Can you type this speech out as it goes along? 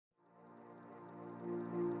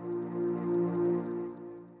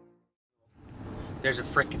there's a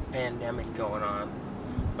freaking pandemic going on,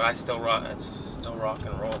 but I still rock. It's still rock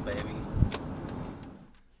and roll, baby.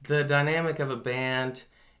 The dynamic of a band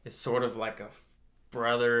is sort of like a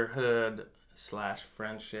brotherhood slash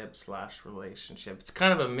friendship slash relationship. It's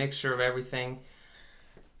kind of a mixture of everything.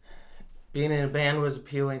 Being in a band was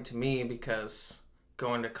appealing to me because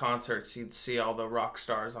going to concerts, you'd see all the rock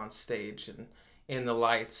stars on stage and in the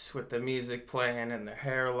lights with the music playing and their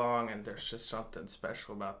hair long, and there's just something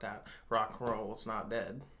special about that. Rock and roll is not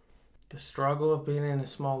dead. The struggle of being in a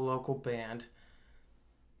small local band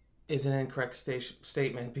is an incorrect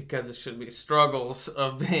statement because it should be struggles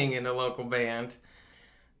of being in a local band.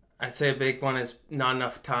 I'd say a big one is not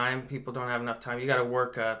enough time. People don't have enough time. You got to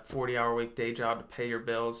work a 40-hour week day job to pay your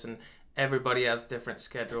bills, and everybody has different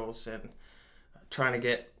schedules, and trying to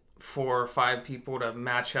get 4 or 5 people to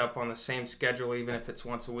match up on the same schedule, even if it's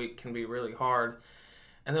once a week, can be really hard.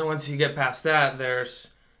 And then once you get past that,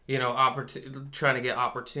 there's, trying to get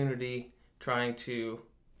opportunity, trying to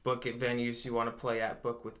book at venues you want to play at,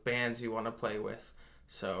 book with bands you want to play with.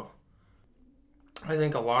 So I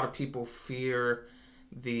think a lot of people fear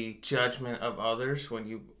the judgment of others when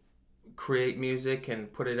you create music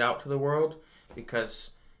and put it out to the world,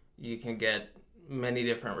 because you can get many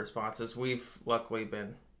different responses. We've luckily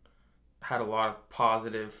had a lot of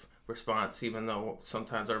positive response, even though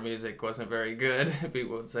sometimes our music wasn't very good.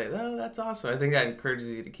 People would say, "Oh, that's awesome." I think that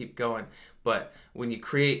encourages you to keep going. But when you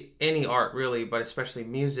create any art, really, but especially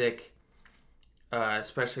music,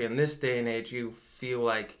 especially in this day and age, you feel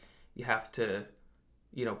like you have to,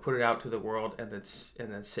 put it out to the world and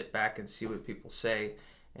then sit back and see what people say.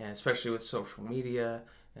 And especially with social media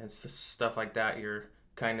and stuff like that, you're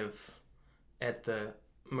kind of at the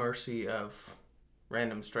mercy of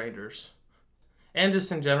random strangers. And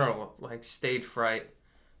just in general, like stage fright,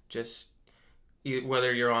 just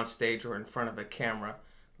whether you're on stage or in front of a camera,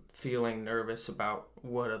 feeling nervous about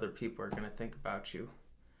what other people are going to think about you.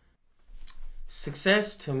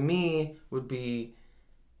 Success to me would be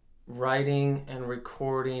writing and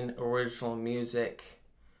recording original music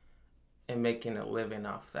and making a living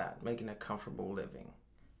off that, making a comfortable living,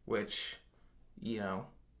 which,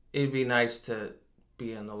 it'd be nice to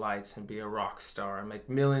be in the lights and be a rock star and make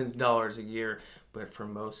millions of dollars a year, but for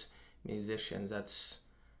most musicians, that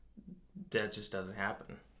just doesn't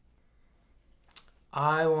happen.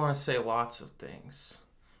 I want to say lots of things.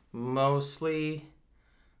 Mostly,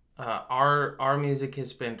 our music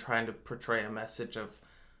has been trying to portray a message of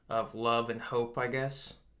love and hope, I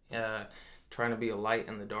guess. Trying to be a light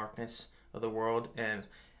in the darkness of the world, and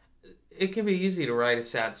it can be easy to write a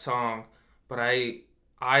sad song, but I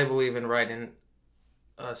believe in writing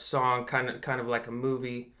a song kind of like a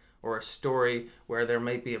movie or a story where there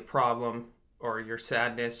might be a problem or your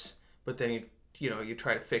sadness, but then you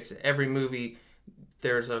try to fix it. Every movie,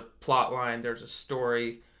 there's a plot line, there's a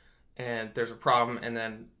story, and there's a problem, and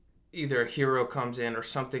then either a hero comes in or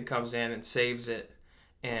something comes in and saves it.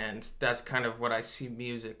 And that's kind of what I see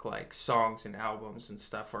music like, songs and albums and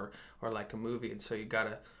stuff, or like a movie. And so you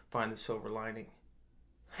gotta find the silver lining.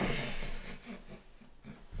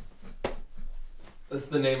 That's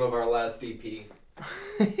the name of our last EP.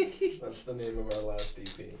 That's the name of our last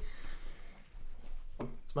EP.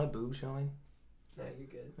 Is my boob showing? No, you're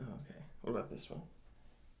good. Oh, okay. What about this one?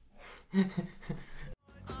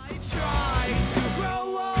 I try to